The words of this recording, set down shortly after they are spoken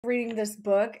Reading this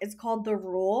book. It's called The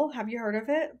Rule. Have you heard of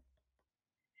it?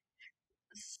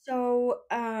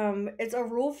 It's a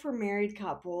rule for married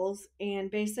couples,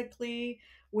 and basically,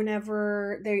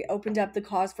 whenever they opened up the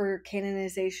cause for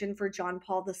canonization for John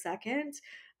Paul II,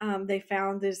 they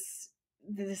found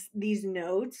these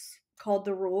notes called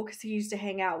the rule because he used to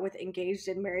hang out with engaged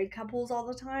and married couples all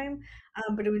the time,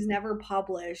 but it was never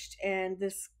published. And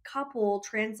this couple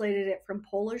translated it from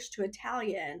Polish to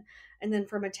Italian, and then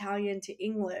from Italian to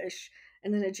English,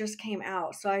 and then it just came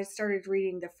out. So I started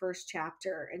reading the first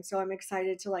chapter, and so I'm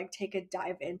excited to like take a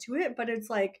dive into it, but it's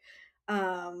like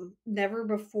never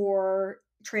before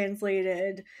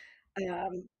translated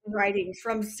writings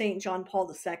from St. John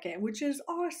Paul II, which is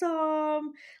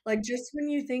awesome. Like just when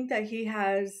you think that he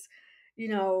has,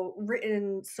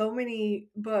 written so many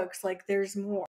books, like there's more.